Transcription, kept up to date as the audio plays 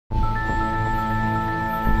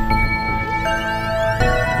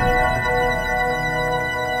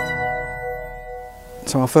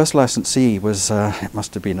So our first licensee was, it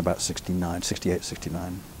must have been about 69, 68,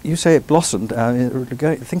 69. You say it blossomed.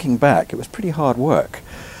 Thinking back, it was pretty hard work.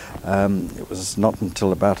 It was not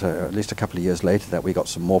until about at least a couple of years later that we got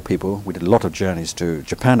some more people. We did a lot of journeys to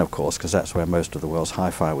Japan, of course, because that's where most of the world's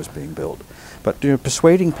hi-fi was being built. But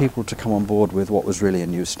persuading people to come on board with what was really a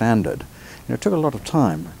new standard, it took a lot of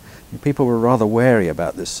time. People were rather wary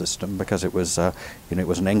about this system because it was, it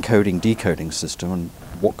was an encoding decoding system, and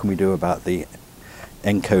what can we do about the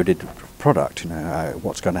encoded product?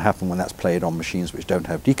 What's going to happen when that's played on machines which don't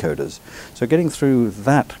have decoders? So getting through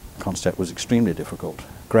that concept was extremely difficult.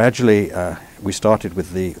 Gradually, we started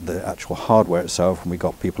with the actual hardware itself, and we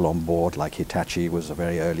got people on board, like Hitachi was a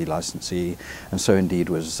very early licensee, and so indeed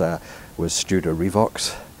was Studer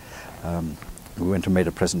Revox. We went and made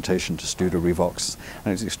a presentation to Studer Revox, and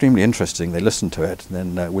it was extremely interesting. They listened to it,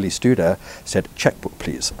 and then Willy Studer said, "Checkbook,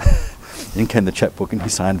 please." In came the checkbook, and he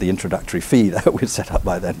signed the introductory fee that we'd set up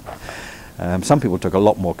by then. Some people took a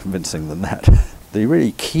lot more convincing than that. The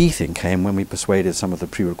really key thing came when we persuaded some of the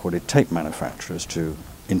pre-recorded tape manufacturers to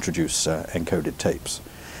introduce encoded tapes.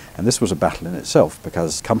 And this was a battle in itself,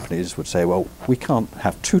 because companies would say, well, we can't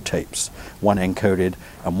have two tapes, one encoded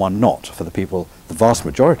and one not, for the vast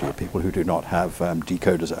majority of people who do not have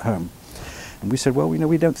decoders at home. And we said, well,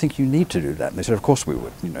 we don't think you need to do that. And they said, of course we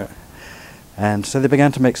would, And so they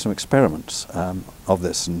began to make some experiments of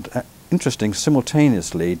this. And interesting,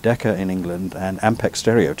 simultaneously, Decca in England and Ampex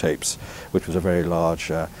Stereotapes, which was a very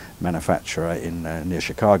large manufacturer in near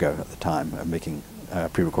Chicago at the time, making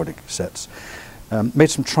pre-recorded cassettes,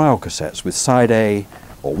 made some trial cassettes with side A,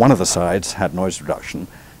 or one of the sides had noise reduction,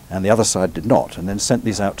 and the other side did not, and then sent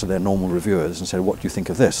these out to their normal reviewers and said, what do you think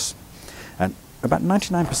of this? And about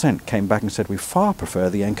 99% came back and said, we far prefer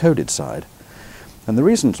the encoded side. And the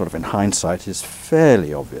reason, sort of in hindsight, is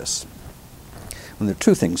fairly obvious. And there are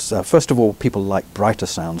two things. First of all, people like brighter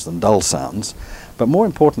sounds than dull sounds, but more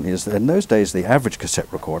importantly is that in those days the average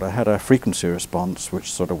cassette recorder had a frequency response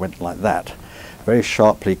which sort of went like that, very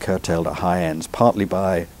sharply curtailed at high ends, partly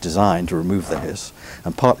by design to remove the hiss,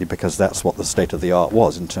 and partly because that's what the state of the art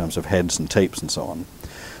was in terms of heads and tapes and so on.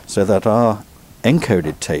 So that our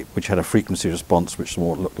encoded tape, which had a frequency response which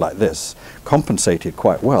more looked like this, compensated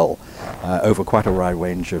quite well over quite a wide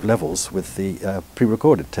range of levels with the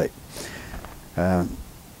pre-recorded tape.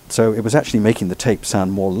 So it was actually making the tape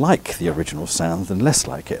sound more like the original sound than less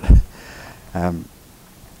like it.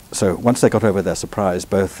 So once they got over their surprise,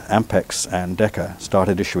 both Ampex and Decca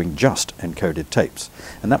started issuing just encoded tapes,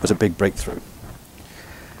 and that was a big breakthrough.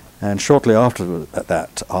 And shortly after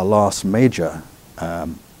that, our last major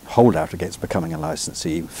holdout against becoming a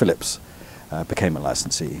licensee, Philips, became a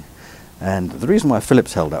licensee. And the reason why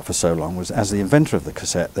Philips held out for so long was, as the inventor of the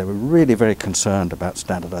cassette, they were really very concerned about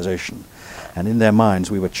standardization. And in their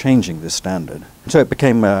minds, we were changing this standard. And so it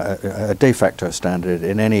became a de facto standard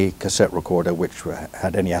in any cassette recorder which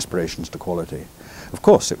had any aspirations to quality. Of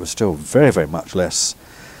course, it was still very, very much less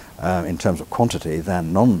in terms of quantity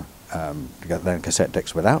than than cassette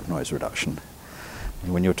decks without noise reduction.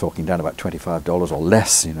 When you're talking down about $25 or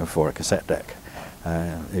less, for a cassette deck,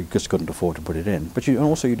 you just couldn't afford to put it in. But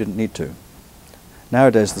also you didn't need to.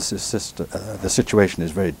 Nowadays, the situation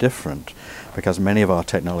is very different, because many of our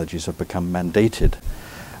technologies have become mandated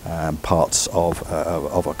parts of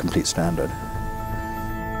a complete standard.